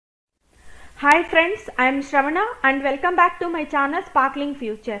Hi friends, I am Shravana and welcome back to my channel Sparkling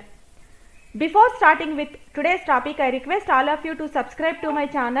Future. Before starting with today's topic, I request all of you to subscribe to my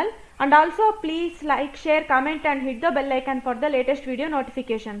channel and also please like, share, comment and hit the bell icon for the latest video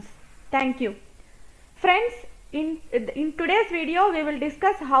notifications. Thank you. Friends, in today's video we will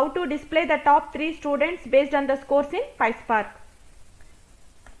discuss how to display the top 3 students based on the scores in PySpark.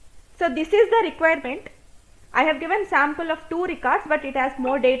 So this is the requirement. I have given sample of 2 records but it has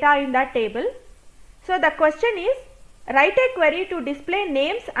more data in that table. So the question is, write a query to display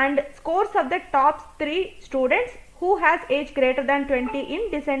names and scores of the top 3 students who has age greater than 20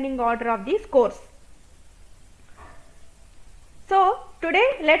 in descending order of the scores. So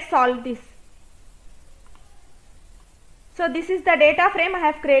today let's solve this. So this is the data frame I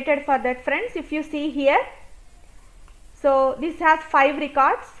have created for that, friends. If you see here, so this has 5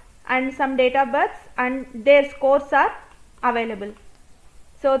 records and some date of births and their scores are available.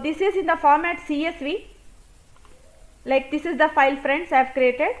 So this is in the format CSV, like this is the file, friends, I have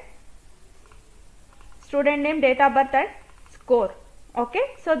created. Student name, date of birth and score. Okay,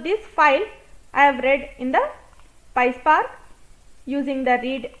 so this file I have read in the PySpark using the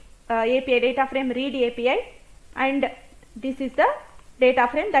read API, data frame read API, and this is the data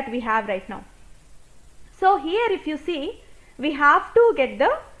frame that we have right now. So here if you see, we have to get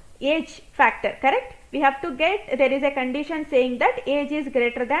the age factor, correct? We have to get, there is a condition saying that age is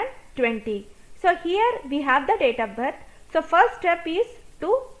greater than 20. So here we have the date of birth. So first step is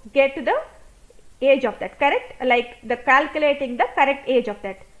to get the age of that, correct? Like the calculating the correct age of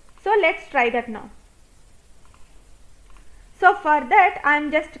that. So let's try that now. So for that I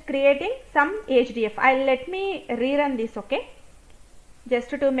am just creating some HDF. Let me rerun this, okay? Just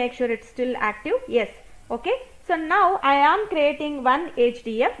to make sure it's still active. Yes, okay. So now I am creating one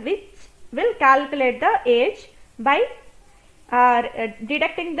HDF which will calculate the age by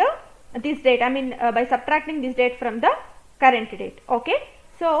deducting this date, by subtracting this date from the current date. Okay.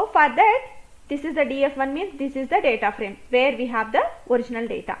 So for that, this is the df1, means this is the data frame where we have the original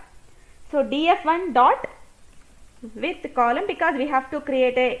data. So df1 dot with column, because we have to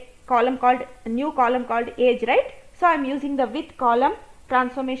create a column called new column called age, right? So I am using the with column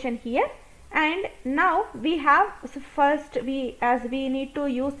transformation here. And now we have, so first as we need to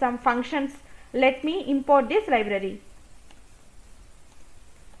use some functions, let me import this library.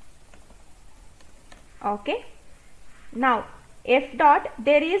 Okay, now f dot,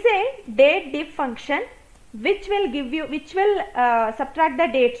 there is a date diff function which will give you, subtract the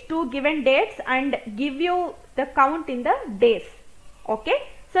dates, 2 given dates and give you the count in the days. Okay,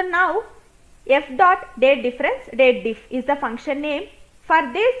 so now f dot date difference, date diff is the function name.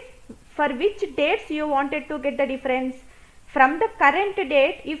 For this, for which dates you wanted to get the difference? From the current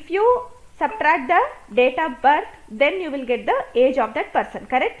date, if you subtract the date of birth, then you will get the age of that person,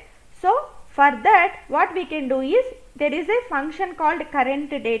 correct? So for that, what we can do is, there is a function called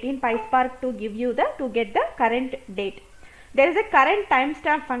current date in PySpark to give you to get the current date. There is a current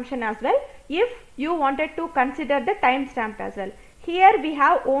timestamp function as well if you wanted to consider the timestamp as well. Here we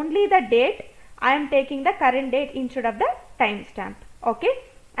have only the date. I am taking the current date instead of the timestamp. Okay.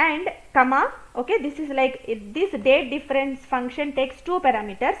 And comma, okay, this is like this date difference function takes 2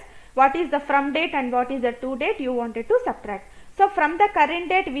 parameters. What is the from date and what is the to date you wanted to subtract. So from the current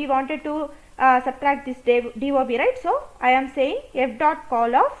date we wanted to subtract this DOB, right? So I am saying f dot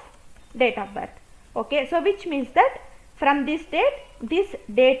call of date of birth. Okay, so which means that from this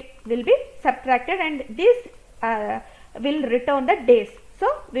date will be subtracted and this will return the days. So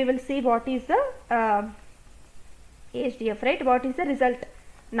we will see what is the HDF, right? What is the result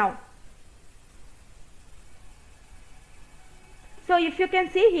now. So if you can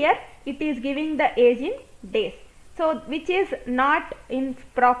see here, it is giving the age in days, so which is not in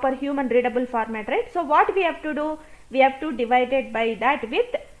proper human readable format, right? So what we have to do, we have to divide it by that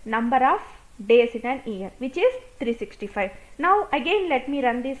with number of days in an year, which is 365. Now again let me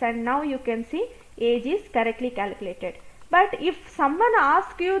run this and now you can see age is correctly calculated. But if someone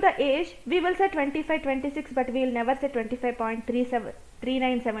asks you the age, we will say 25, 26, but we will never say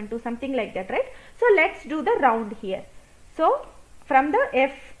 25.3972, something like that, right? So let's do the round here. So from the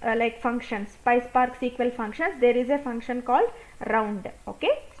like functions, PySpark SQL functions, there is a function called round,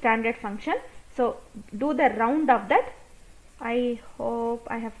 okay, standard function. So do the round of that. I hope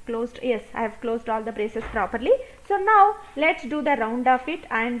I have closed, yes, I have closed all the braces properly. So now let's do the round of it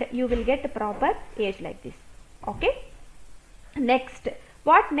and you will get a proper age like this. Okay. Next,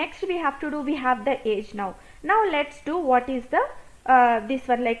 what next we have to do, we have the age now. Now let's do what is the this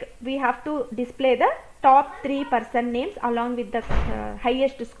one, like we have to display the top 3 person names along with the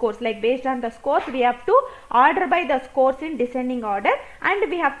highest scores. Like based on the scores, we have to order by the scores in descending order, and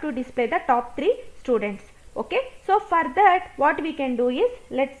we have to display the top 3 students. Okay, so for that what we can do is,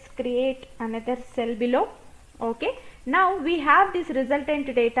 let's create another cell below. Okay, now we have this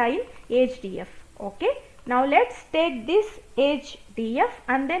resultant data in AgeDF. Okay, now let's take this AgeDF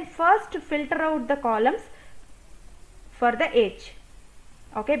and then first filter out the columns for the age.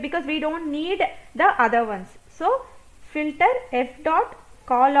 Okay, because we don't need the other ones. So filter f dot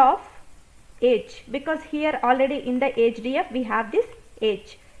call of age, because here already in the AgeDF we have this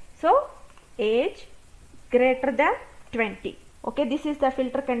age. So age greater than 20. Okay, this is the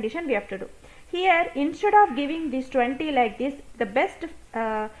filter condition we have to do. Here instead of giving this 20 like this, the best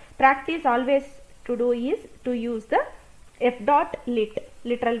practice always to do is to use the f dot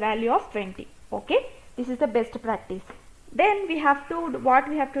literal value of 20. Okay, this is the best practice. Then we have to, what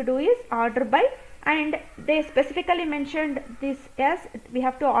we have to do is order by, and they specifically mentioned this as we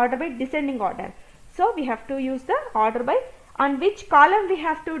have to order by descending order. So we have to use the order by. On which column we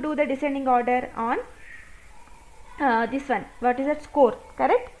have to do the descending order? On this one. What is that? Score,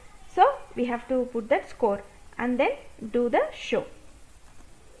 correct? So we have to put that score and then do the show.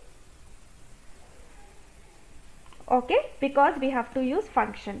 Okay, because we have to use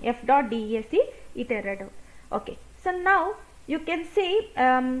function f dot desc iterative. Okay, so now you can see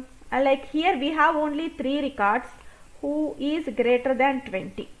like here we have only 3 records who is greater than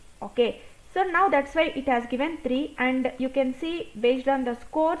 20. Okay, so now that's why it has given 3, and you can see based on the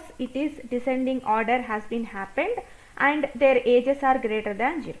scores it is descending order has been happened and their ages are greater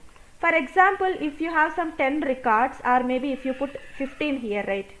than 0. For example, if you have some 10 records, or maybe if you put 15 here,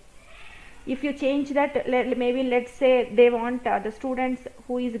 right? If you change that, maybe let's say they want the students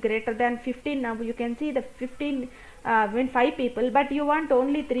who is greater than 15. Now you can see the 15 when 5 people, but you want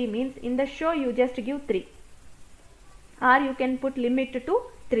only 3, means in the show you just give 3, or you can put limit to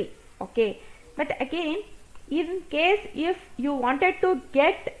 3. Okay, but again, in case if you wanted to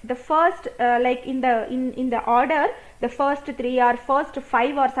get the first like in the order, the first 3 or first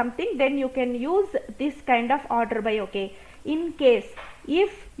 5 or something, then you can use this kind of order by. Okay, in case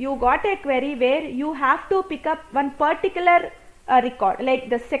if you got a query where you have to pick up one particular record, like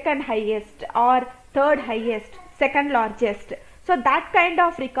the second highest or third highest, second largest, so that kind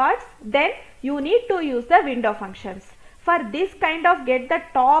of records, then you need to use the window functions. For this kind of get the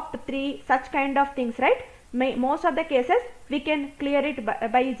top 3 such kind of things, right? Most of the cases we can clear it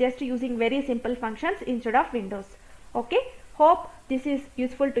by just using very simple functions instead of windows. Okay, hope this is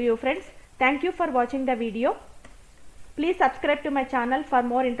useful to you friends. Thank you for watching the video. Please subscribe to my channel for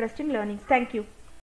more interesting learnings. Thank you.